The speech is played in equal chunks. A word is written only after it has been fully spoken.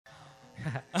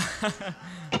All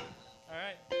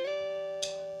right.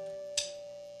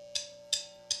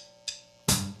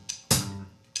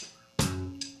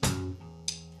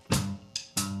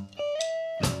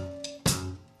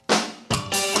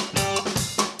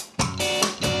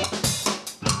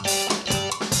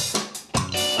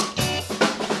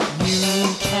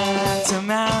 You can't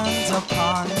demand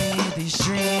upon me these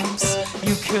dreams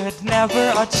you could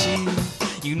never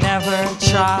achieve. You never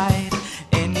tried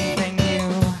anything new.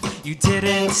 You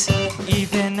didn't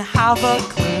even have a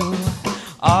clue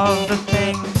of the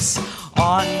things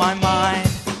on my mind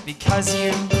because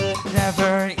you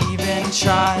never even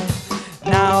tried.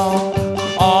 Now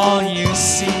all you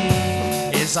see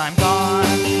is I'm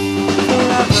gone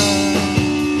forever.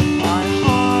 My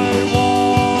heart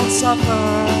won't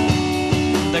suffer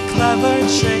the clever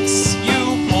tricks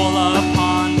you pull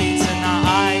upon me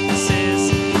tonight. This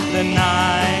is the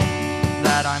night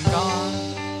that I'm gone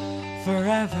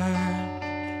forever.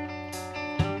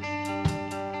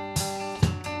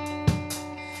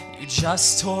 You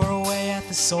just tore away at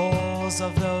the souls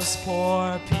of those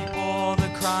poor people, the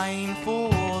crying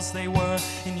fools they were.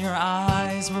 In your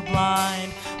eyes were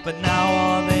blind, but now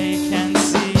all they can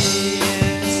see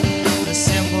is the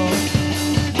symbol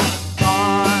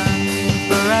gone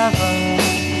forever.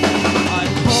 My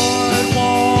chord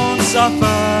won't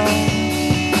suffer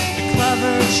the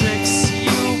clever tricks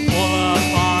you pull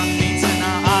upon me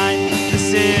tonight. This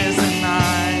is the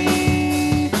night.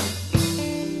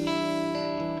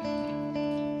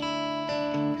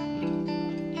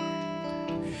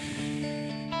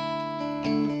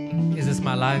 Is this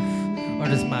my life, or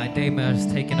does my daymare's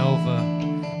taking over?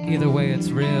 Either way, it's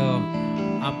real.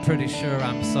 I'm pretty sure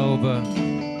I'm sober.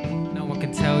 No one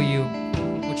can tell you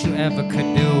what you ever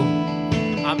could do.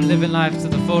 I'm living life to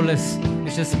the fullest.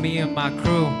 It's just me and my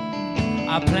crew.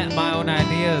 I plant my own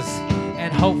ideas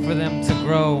and hope for them to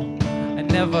grow. I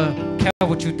never care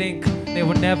what you think, they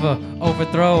will never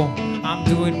overthrow. I'm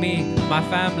doing me, my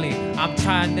family, I'm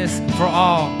trying this for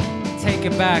all. Take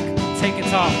it back, take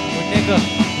it off. Well, nigga,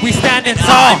 we standing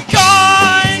tall. I'm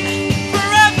gone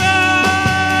forever.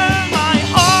 My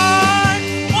heart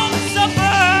won't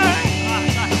suffer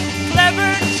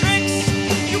clever tricks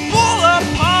you pull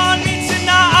upon me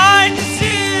tonight. This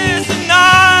is the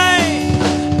night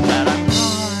that I'm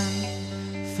gone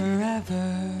forever.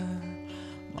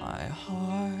 My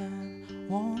heart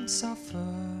won't suffer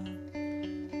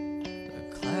the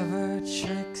clever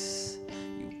tricks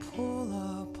you pull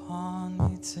upon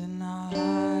me tonight.